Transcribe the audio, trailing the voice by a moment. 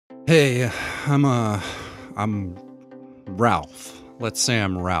Hey, I'm Ralph. Let's say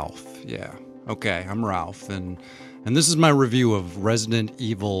I'm Ralph. Yeah. Okay, I'm Ralph, and this is my review of Resident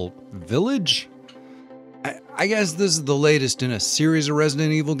Evil Village. I guess this is the latest in a series of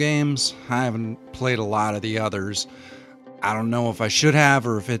Resident Evil games. I haven't played a lot of the others. I don't know if I should have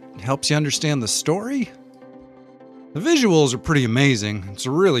or if it helps you understand the story. The visuals are pretty amazing. It's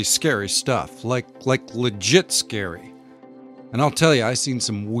really scary stuff, like legit scary. And I'll tell you, I seen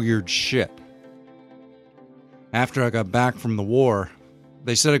some weird shit. After I got back from the war,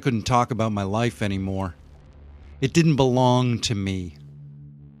 they said I couldn't talk about my life anymore. It didn't belong to me.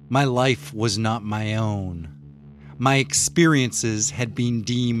 My life was not my own. My experiences had been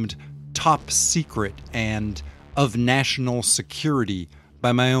deemed top secret and of national security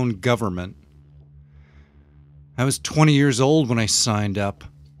by my own government. I was 20 years old when I signed up.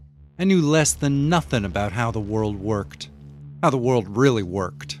 I knew less than nothing about how the world worked. How the world really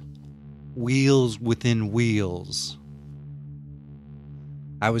worked. Wheels within wheels.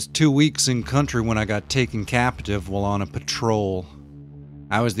 I was 2 weeks in country when I got taken captive while on a patrol.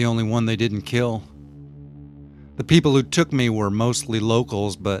 I was the only one they didn't kill. The people who took me were mostly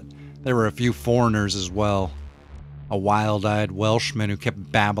locals, but there were a few foreigners as well. A wild-eyed Welshman who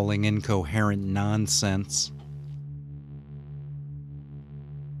kept babbling incoherent nonsense.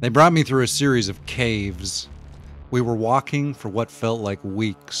 They brought me through a series of caves. We were walking for what felt like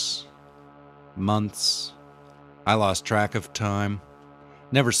weeks. Months. I lost track of time.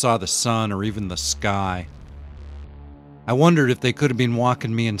 Never saw the sun or even the sky. I wondered if they could have been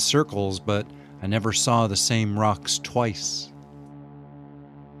walking me in circles, but I never saw the same rocks twice.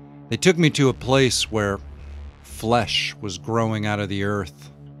 They took me to a place where flesh was growing out of the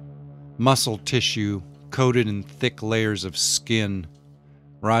earth. Muscle tissue coated in thick layers of skin,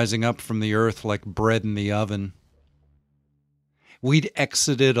 rising up from the earth like bread in the oven. We'd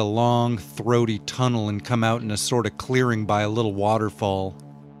exited a long, throaty tunnel and come out in a sort of clearing by a little waterfall.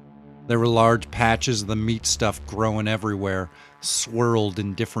 There were large patches of the meat stuff growing everywhere, swirled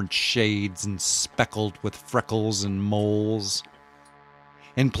in different shades and speckled with freckles and moles.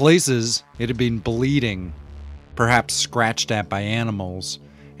 In places, it had been bleeding, perhaps scratched at by animals,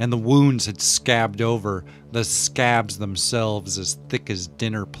 and the wounds had scabbed over, the scabs themselves as thick as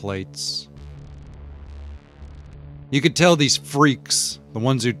dinner plates. You could tell these freaks, the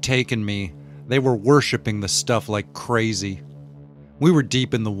ones who'd taken me, they were worshipping the stuff like crazy. We were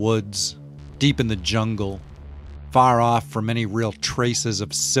deep in the woods, deep in the jungle, far off from any real traces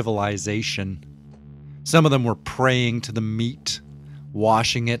of civilization. Some of them were praying to the meat,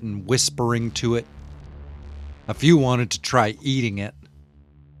 washing it and whispering to it. A few wanted to try eating it.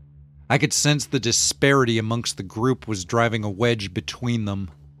 I could sense the disparity amongst the group was driving a wedge between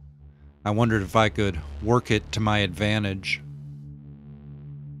them. I wondered if I could work it to my advantage.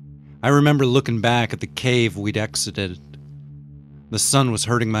 I remember looking back at the cave we'd exited. The sun was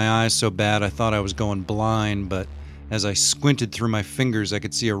hurting my eyes so bad I thought I was going blind, but as I squinted through my fingers I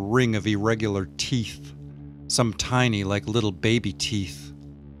could see a ring of irregular teeth, some tiny like little baby teeth,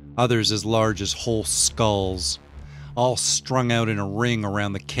 others as large as whole skulls, all strung out in a ring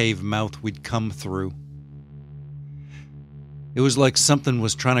around the cave mouth we'd come through. It was like something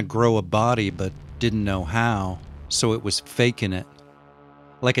was trying to grow a body but didn't know how, so it was faking it.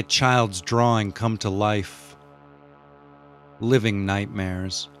 Like a child's drawing come to life. Living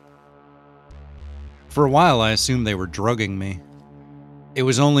nightmares. For a while I assumed they were drugging me. It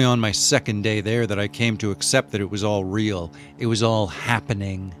was only on my second day there that I came to accept that it was all real. It was all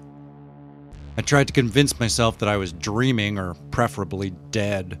happening. I tried to convince myself that I was dreaming, or preferably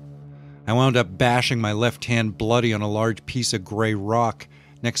dead. I wound up bashing my left hand bloody on a large piece of gray rock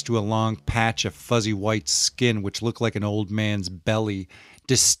next to a long patch of fuzzy white skin which looked like an old man's belly,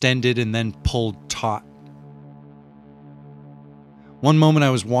 distended and then pulled taut. One moment I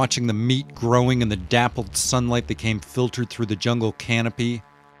was watching the meat growing in the dappled sunlight that came filtered through the jungle canopy,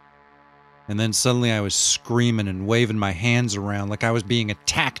 and then suddenly I was screaming and waving my hands around like I was being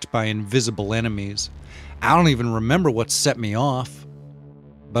attacked by invisible enemies. I don't even remember what set me off.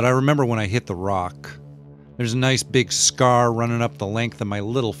 But I remember when I hit the rock. There's a nice big scar running up the length of my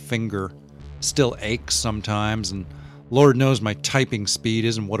little finger. Still aches sometimes, and Lord knows my typing speed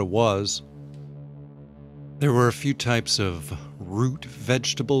isn't what it was. There were a few types of root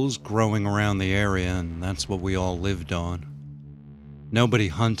vegetables growing around the area, and that's what we all lived on. Nobody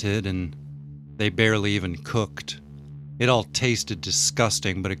hunted, and they barely even cooked. It all tasted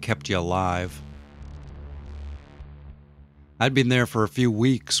disgusting, but it kept you alive. I'd been there for a few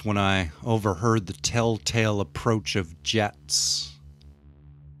weeks when I overheard the telltale approach of jets.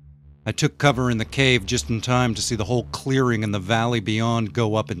 I took cover in the cave just in time to see the whole clearing in the valley beyond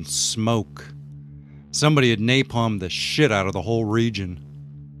go up in smoke. Somebody had napalmed the shit out of the whole region.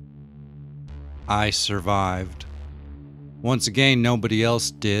 I survived. Once again, nobody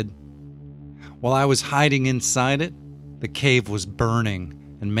else did. While I was hiding inside it, the cave was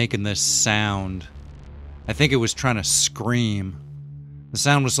burning and making this sound. I think it was trying to scream. The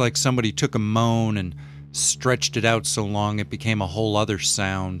sound was like somebody took a moan and stretched it out so long it became a whole other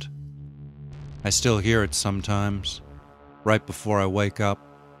sound. I still hear it sometimes, right before I wake up.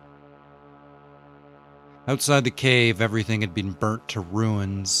 Outside the cave, everything had been burnt to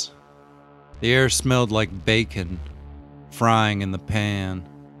ruins. The air smelled like bacon, frying in the pan.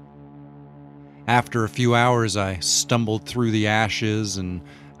 After a few hours, I stumbled through the ashes and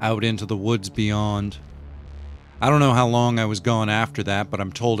out into the woods beyond. I don't know how long I was gone after that, but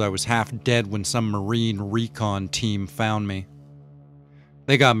I'm told I was half dead when some Marine recon team found me.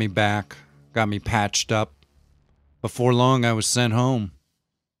 They got me back, got me patched up. Before long, I was sent home.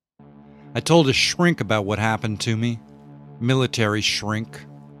 I told a shrink about what happened to me. Military shrink.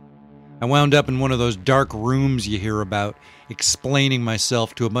 I wound up in one of those dark rooms you hear about, explaining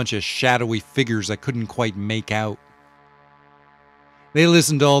myself to a bunch of shadowy figures I couldn't quite make out. They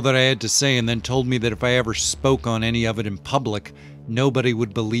listened to all that I had to say and then told me that if I ever spoke on any of it in public, nobody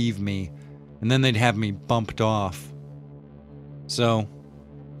would believe me, and then they'd have me bumped off. So,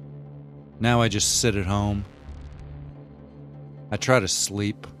 now I just sit at home. I try to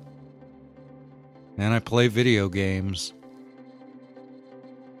sleep. And I play video games.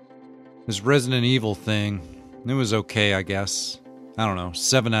 This Resident Evil thing, it was okay, I guess. I don't know,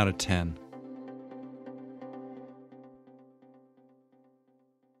 7 out of 10.